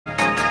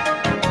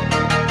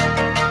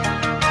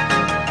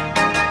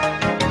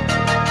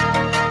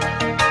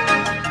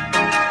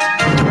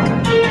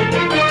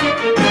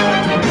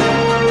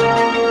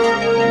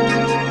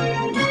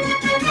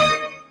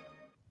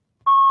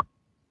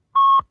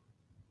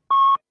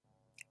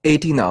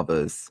18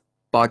 hours,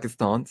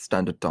 Pakistan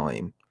Standard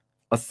Time.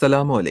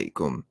 Assalamu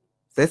alaikum.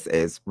 This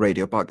is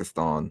Radio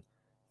Pakistan.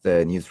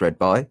 The news read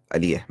by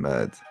Ali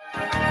Ahmed.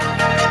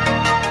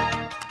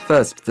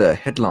 First, the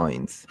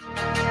headlines.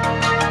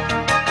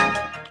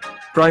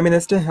 Prime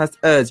Minister has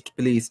urged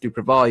police to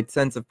provide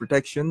sense of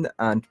protection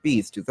and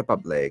peace to the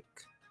public.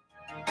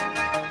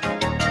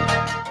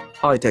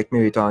 High-tech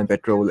maritime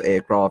patrol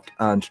aircraft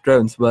and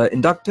drones were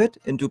inducted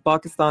into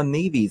Pakistan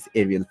Navy's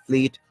aerial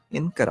fleet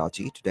in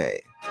Karachi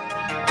today.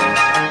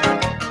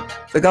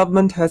 The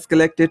government has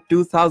collected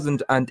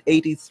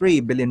 2,083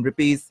 billion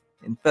rupees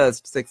in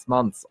first 6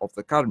 months of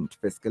the current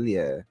fiscal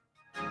year.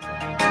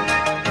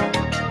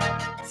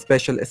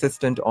 Special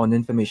Assistant on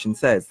Information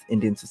says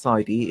Indian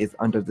society is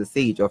under the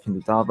siege of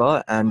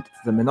Hindutva and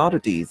the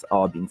minorities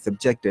are being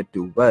subjected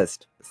to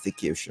worst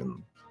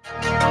persecution.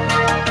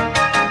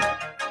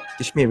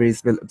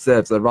 Kashmiris will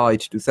observe the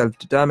right to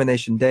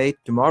self-determination day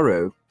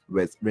tomorrow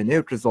with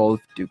renewed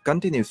resolve to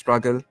continue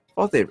struggle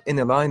for their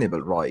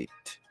inalienable right.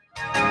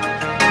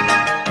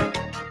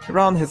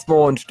 Iran has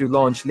warned to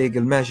launch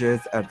legal measures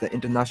at the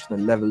international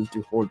level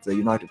to hold the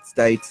United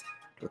States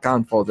to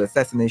account for the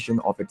assassination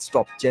of its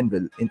top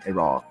general in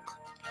Iraq.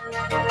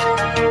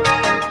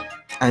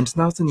 And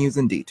now the news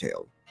in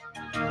detail.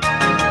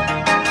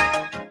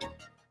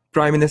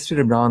 Prime Minister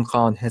Imran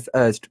Khan has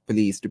urged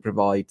police to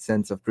provide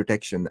sense of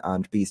protection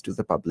and peace to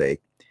the public.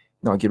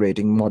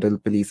 Inaugurating model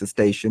police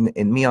station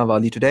in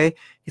Miawali today,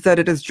 he said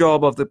it is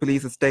job of the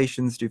police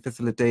stations to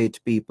facilitate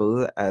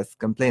people as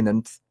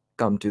complainants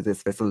come to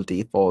this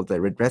facility for the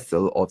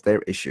redressal of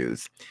their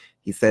issues.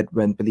 He said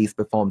when police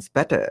performs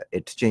better,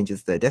 it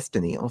changes the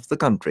destiny of the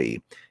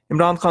country.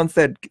 Imran Khan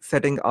said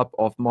setting up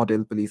of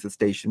model police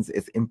stations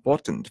is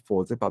important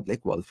for the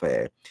public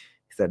welfare.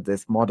 He said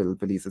this model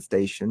police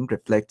station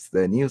reflects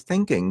the new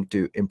thinking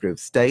to improve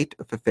state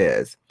of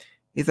affairs.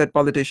 He said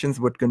politicians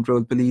would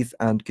control police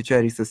and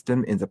kachari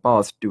system in the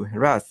past to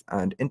harass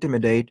and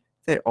intimidate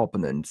their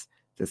opponents.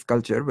 This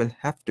culture will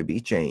have to be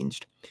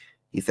changed.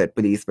 He said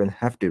police will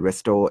have to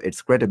restore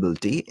its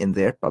credibility in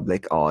their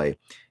public eye.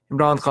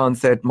 Imran Khan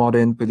said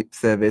modern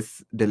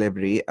service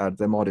delivery at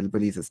the model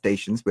police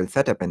stations will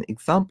set up an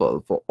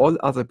example for all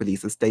other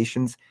police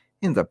stations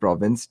in the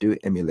province to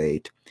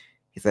emulate.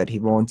 He said he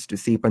wants to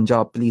see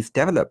Punjab police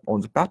develop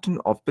on the pattern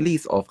of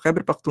police of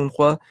Khyber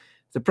Pakhtunkhwa.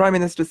 The Prime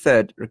Minister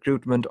said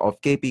recruitment of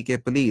KPK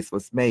police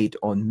was made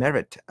on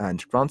merit and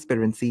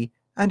transparency,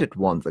 and it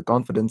won the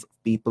confidence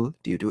of people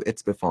due to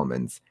its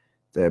performance.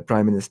 The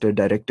Prime Minister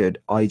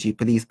directed IG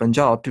Police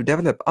Punjab to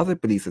develop other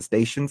police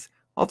stations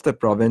of the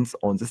province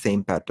on the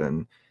same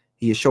pattern.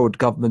 He assured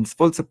government's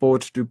full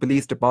support to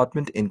police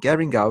department in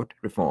carrying out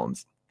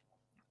reforms.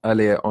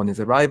 Earlier on his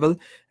arrival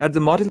at the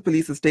model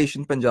police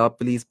station, Punjab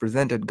Police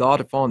presented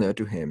Guard of Honour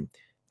to him.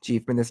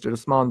 Chief Minister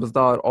Usman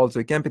Buzdar also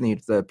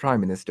accompanied the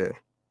Prime Minister.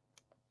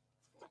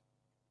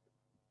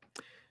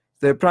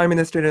 The Prime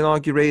Minister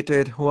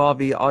inaugurated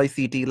Huawei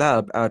ICT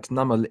Lab at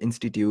Namal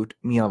Institute,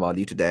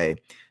 Miawali today.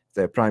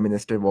 The Prime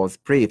Minister was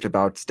briefed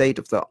about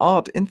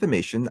state-of-the-art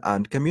information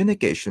and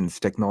communications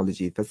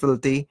technology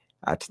facility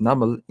at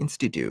Namal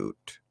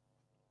Institute.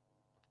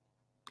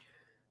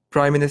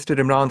 Prime Minister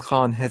Imran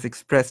Khan has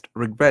expressed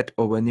regret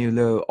over new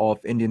law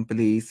of Indian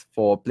police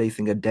for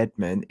placing a dead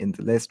man in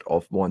the list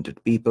of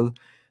wanted people,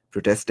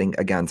 protesting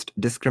against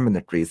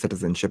discriminatory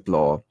citizenship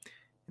law.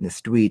 In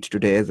his tweet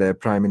today, the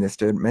Prime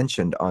Minister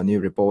mentioned a new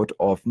report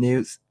of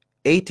News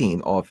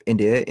 18 of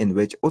India in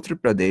which Uttar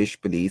Pradesh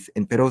police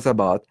in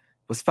Firozabad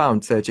was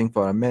found searching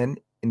for a man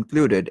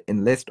included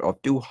in list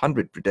of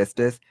 200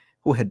 protesters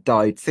who had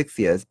died 6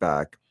 years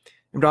back.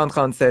 Imran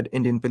Khan said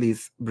Indian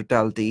police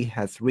brutality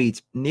has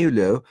reached new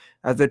low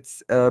as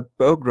its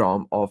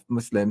pogrom of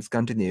Muslims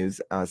continues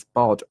as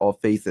part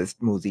of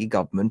fascist Modi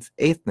government's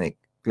ethnic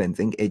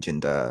cleansing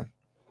agenda.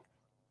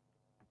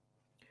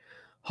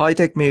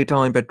 High-tech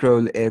maritime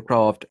patrol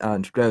aircraft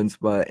and drones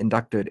were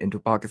inducted into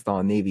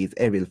Pakistan Navy's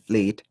aerial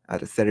fleet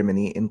at a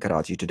ceremony in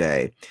Karachi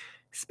today.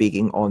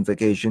 Speaking on the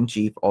occasion,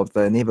 Chief of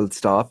the Naval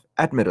Staff,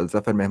 Admiral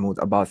Zafar Mahmood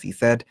Abbasi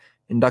said,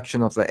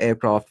 induction of the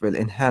aircraft will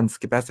enhance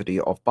capacity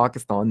of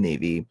Pakistan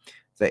Navy.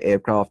 The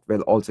aircraft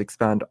will also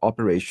expand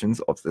operations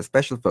of the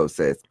Special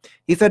Forces.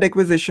 He said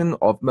acquisition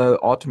of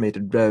more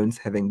automated drones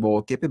having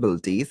more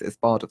capabilities is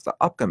part of the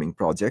upcoming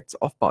projects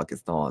of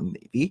Pakistan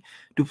Navy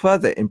to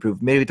further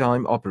improve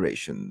maritime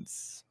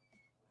operations.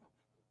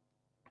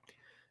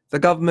 The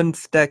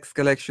government's tax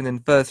collection in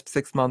first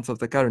 6 months of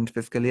the current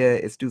fiscal year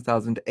is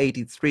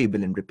 2,083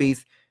 billion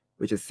rupees,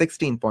 which is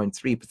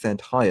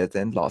 16.3% higher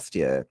than last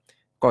year.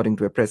 According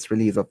to a press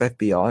release of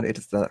FBR, it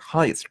is the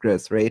highest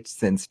growth rate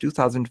since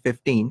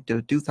 2015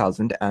 till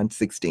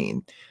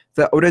 2016.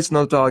 The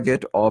original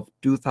target of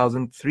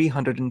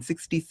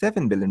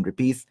 2,367 billion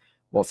rupees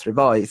was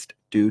revised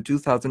to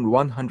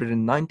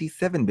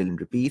 2,197 billion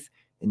rupees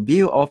in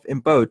view of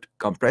import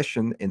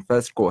compression in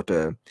first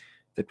quarter.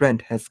 The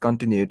trend has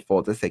continued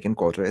for the second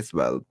quarter as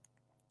well.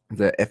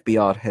 The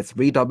FBR has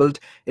redoubled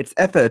its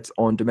efforts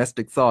on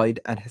domestic side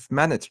and has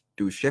managed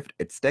to shift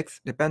its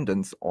tax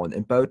dependence on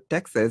import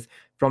taxes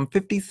from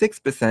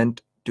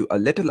 56% to a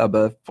little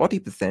above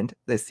 40%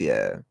 this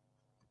year.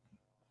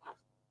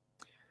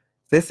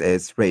 This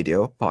is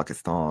Radio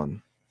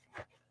Pakistan.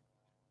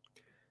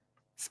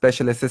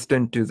 Special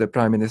Assistant to the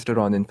Prime Minister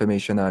on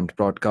Information and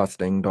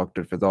Broadcasting,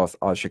 Dr. Firdaus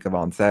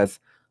Ashikawan, says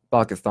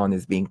Pakistan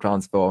is being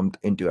transformed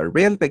into a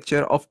real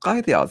picture of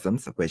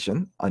Quaid-e-Azam's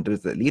vision under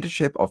the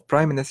leadership of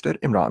Prime Minister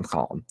Imran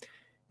Khan.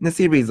 In a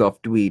series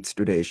of tweets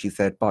today, she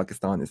said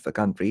Pakistan is the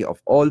country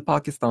of all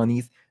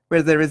Pakistanis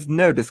where there is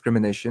no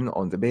discrimination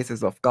on the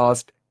basis of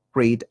caste,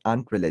 creed,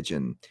 and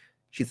religion.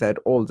 She said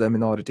all the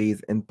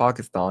minorities in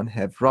Pakistan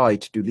have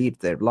right to lead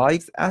their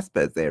lives as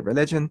per their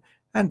religion,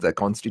 and the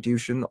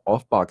Constitution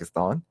of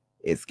Pakistan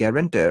is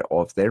guarantor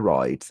of their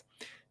rights.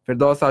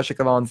 Firdaus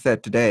Ashikawan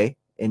said today,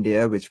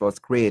 India, which was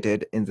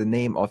created in the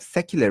name of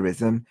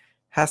secularism,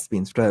 has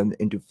been thrown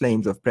into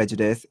flames of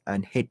prejudice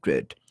and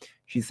hatred.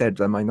 She said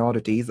the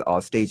minorities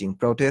are staging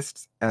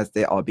protests as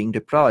they are being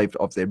deprived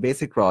of their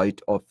basic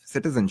right of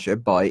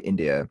citizenship by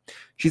India.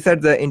 She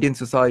said the Indian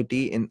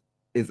society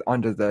is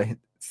under the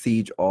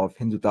siege of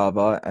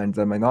Hindutva, and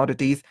the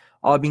minorities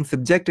are being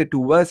subjected to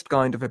worst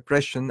kind of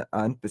oppression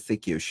and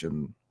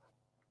persecution.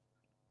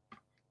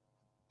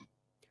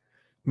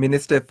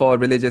 Minister for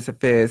Religious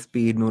Affairs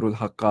P. Nurul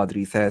Haq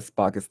Qadri says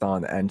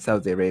Pakistan and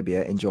Saudi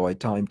Arabia enjoy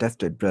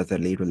time-tested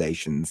brotherly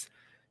relations.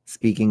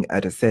 Speaking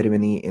at a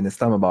ceremony in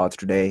Islamabad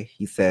today,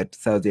 he said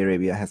Saudi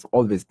Arabia has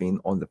always been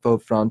on the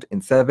forefront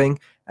in serving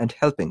and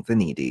helping the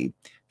needy.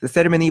 The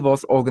ceremony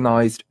was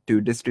organized to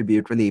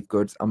distribute relief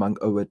goods among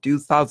over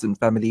 2,000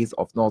 families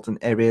of northern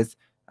areas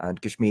and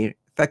Kashmir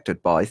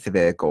affected by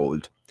severe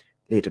cold.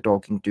 Later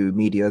talking to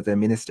media, the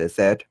minister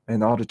said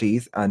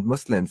minorities and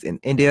Muslims in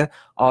India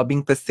are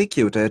being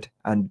persecuted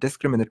and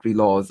discriminatory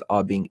laws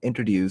are being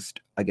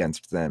introduced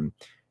against them.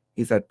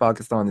 He said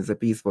Pakistan is a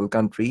peaceful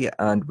country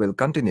and will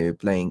continue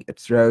playing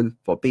its role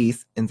for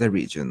peace in the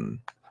region.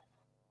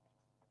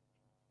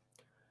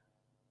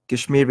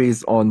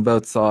 Kashmiris on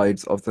both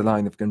sides of the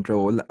line of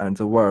control and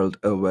the world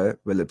over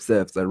will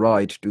observe the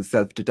Right to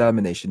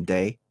Self-Determination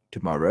Day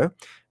tomorrow,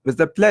 with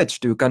the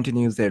pledge to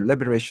continue their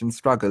liberation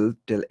struggle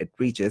till it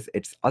reaches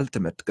its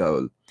ultimate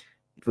goal.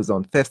 It was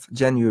on 5th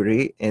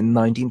January in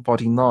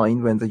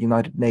 1949 when the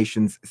United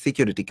Nations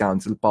Security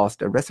Council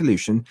passed a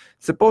resolution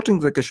supporting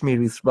the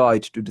Kashmiris'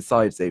 right to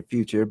decide their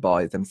future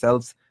by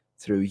themselves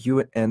through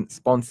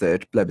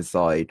UN-sponsored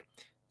plebiscite.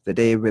 The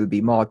day will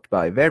be marked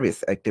by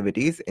various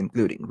activities,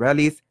 including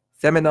rallies,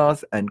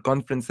 seminars, and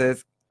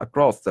conferences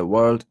across the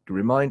world to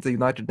remind the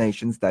United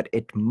Nations that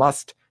it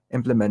must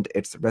implement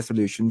its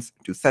resolutions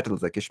to settle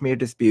the Kashmir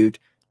dispute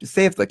to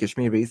save the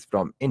Kashmiris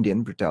from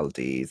Indian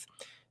brutalities.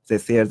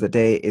 This year, the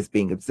day is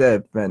being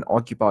observed when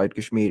occupied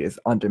Kashmir is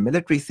under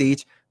military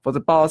siege for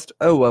the past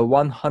over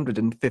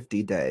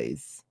 150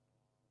 days.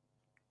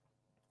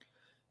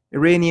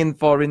 Iranian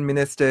Foreign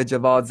Minister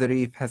Javad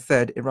Zarif has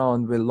said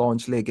Iran will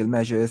launch legal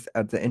measures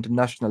at the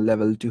international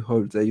level to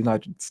hold the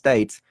United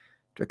States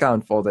to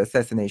account for the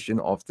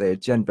assassination of their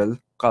general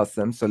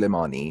Qasem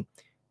Soleimani.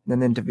 In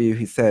an interview,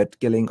 he said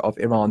killing of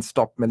Iran's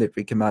top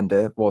military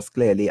commander was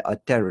clearly a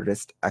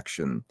terrorist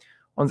action.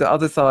 On the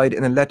other side,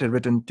 in a letter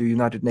written to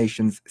United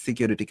Nations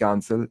Security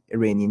Council,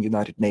 Iranian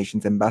United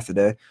Nations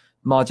Ambassador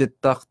Majid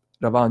Takht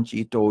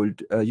Ravanchi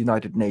told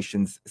United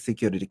Nations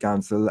Security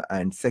Council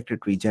and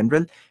Secretary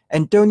General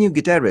Antonio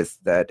Guterres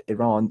that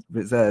Iran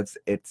reserves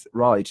its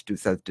right to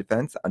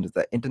self-defense under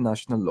the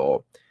international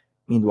law.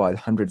 Meanwhile,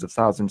 hundreds of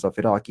thousands of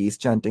Iraqis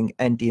chanting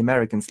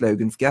anti-American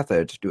slogans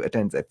gathered to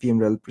attend a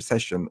funeral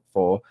procession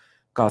for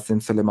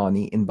Qasem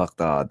Soleimani in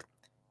Baghdad.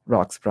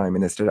 Iraq's Prime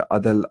Minister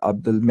Adel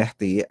Abdul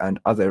Mehdi and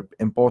other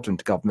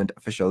important government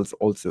officials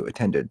also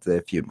attended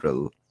the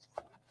funeral.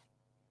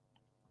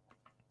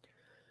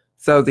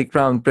 Saudi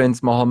Crown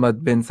Prince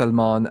Mohammed bin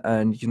Salman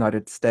and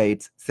United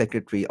States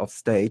Secretary of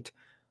State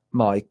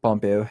Mike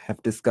Pompeo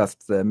have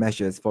discussed the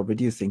measures for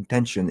reducing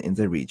tension in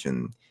the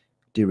region.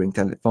 During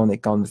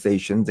telephonic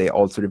conversations, they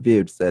also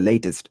reviewed the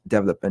latest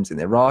developments in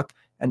Iraq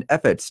and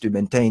efforts to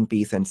maintain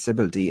peace and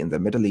stability in the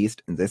Middle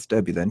East in this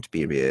turbulent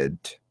period.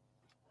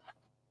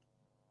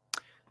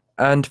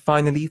 And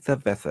finally,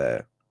 the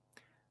weather.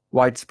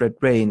 Widespread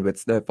rain with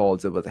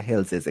snowfalls over the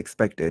hills is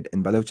expected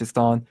in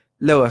Balochistan,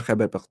 Lower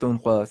Khyber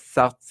Pakhtunkhwa,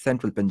 South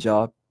Central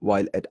Punjab,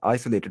 while at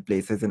isolated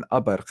places in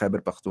Upper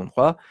Khyber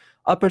Pakhtunkhwa,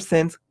 Upper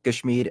Sindh,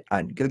 Kashmir,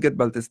 and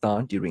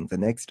Gilgit-Baltistan during the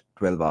next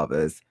 12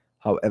 hours.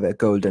 However,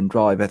 cold and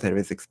dry weather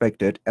is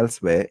expected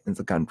elsewhere in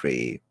the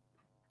country.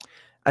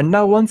 And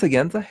now once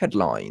again the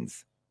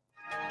headlines.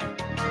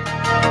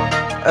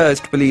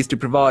 Urged police to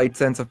provide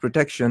sense of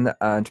protection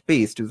and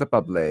peace to the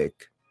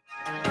public.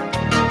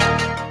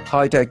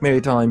 High-tech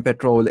maritime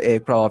patrol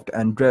aircraft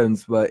and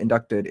drones were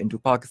inducted into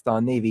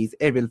Pakistan Navy's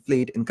aerial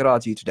fleet in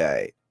Karachi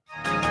today.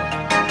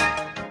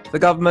 The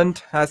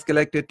government has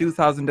collected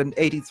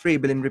 2,083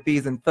 billion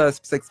rupees in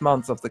first 6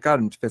 months of the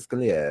current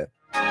fiscal year.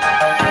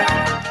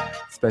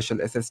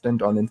 Special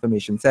Assistant on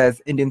Information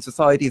says Indian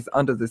society is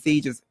under the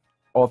siege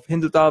of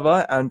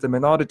Hindutva and the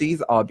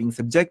minorities are being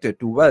subjected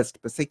to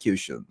worst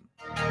persecution.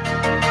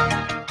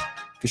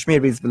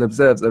 Kashmiris will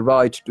observe the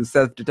Right to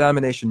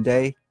Self-Determination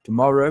Day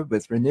tomorrow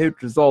with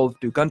renewed resolve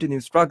to continue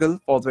struggle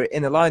for their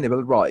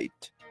inalienable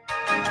right.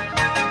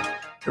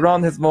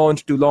 Iran has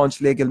warned to launch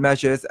legal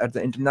measures at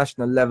the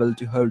international level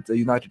to hold the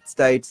United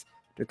States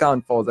to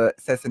account for the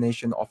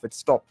assassination of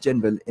its top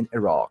general in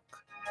Iraq.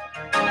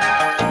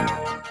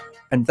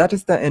 And that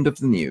is the end of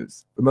the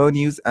news. For more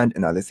news and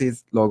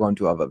analysis, log on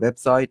to our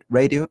website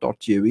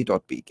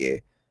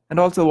radio.gov.pk and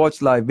also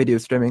watch live video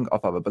streaming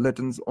of our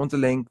bulletins on the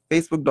link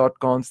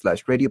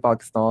facebook.com/Radio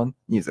Pakistan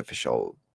News Official.